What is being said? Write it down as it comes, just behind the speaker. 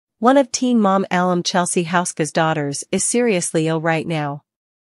One of teen mom alum Chelsea Houska's daughters is seriously ill right now.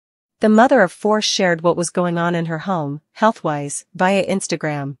 The mother of four shared what was going on in her home, health-wise, via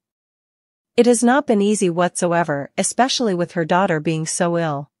Instagram. It has not been easy whatsoever, especially with her daughter being so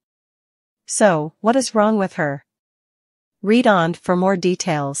ill. So, what is wrong with her? Read on for more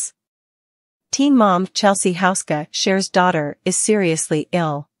details. Teen mom Chelsea Houska shares daughter is seriously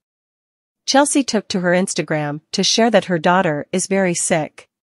ill. Chelsea took to her Instagram to share that her daughter is very sick.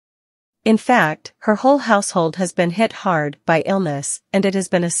 In fact, her whole household has been hit hard by illness, and it has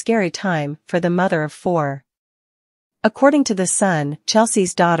been a scary time for the mother of four. According to The Sun,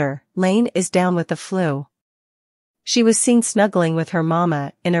 Chelsea's daughter, Lane, is down with the flu. She was seen snuggling with her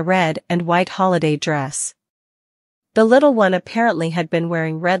mama in a red and white holiday dress. The little one apparently had been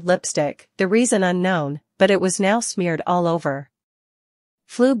wearing red lipstick, the reason unknown, but it was now smeared all over.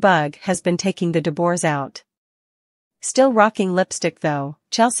 Flu bug has been taking the DeBoers out. Still rocking lipstick though,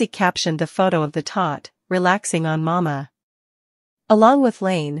 Chelsea captioned the photo of the tot, relaxing on mama. Along with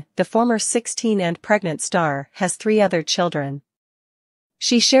Lane, the former 16 and pregnant star has 3 other children.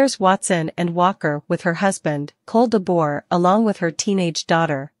 She shares Watson and Walker with her husband, Cole DeBoer, along with her teenage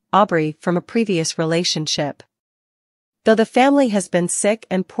daughter, Aubrey, from a previous relationship. Though the family has been sick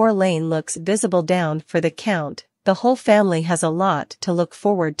and poor Lane looks visible down for the count, the whole family has a lot to look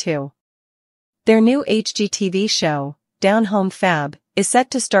forward to. Their new HGTV show, Down Home Fab, is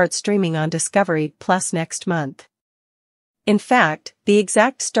set to start streaming on Discovery Plus next month. In fact, the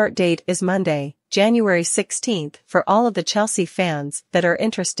exact start date is Monday, January 16th, for all of the Chelsea fans that are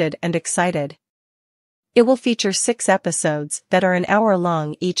interested and excited. It will feature 6 episodes that are an hour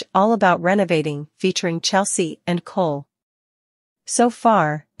long each, all about renovating, featuring Chelsea and Cole. So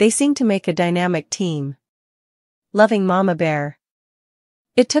far, they seem to make a dynamic team. Loving Mama Bear.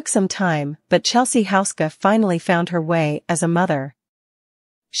 It took some time, but Chelsea Houska finally found her way as a mother.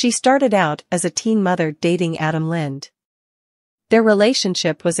 She started out as a teen mother dating Adam Lind. Their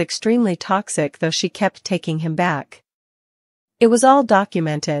relationship was extremely toxic, though she kept taking him back. It was all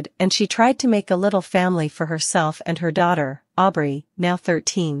documented, and she tried to make a little family for herself and her daughter, Aubrey, now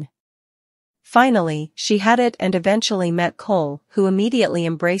 13. Finally, she had it and eventually met Cole, who immediately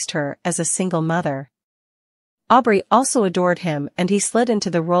embraced her as a single mother. Aubrey also adored him, and he slid into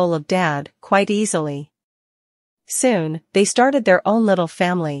the role of dad quite easily. Soon, they started their own little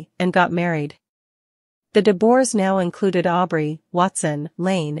family and got married. The DeBoers now included Aubrey, Watson,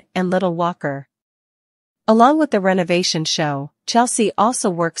 Lane, and little Walker. Along with the renovation show, Chelsea also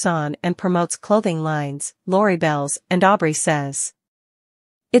works on and promotes clothing lines, Lori Bells, and Aubrey says.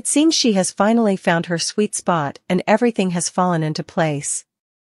 It seems she has finally found her sweet spot and everything has fallen into place.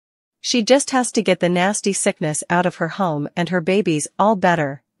 She just has to get the nasty sickness out of her home and her babies all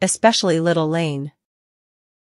better, especially little Lane.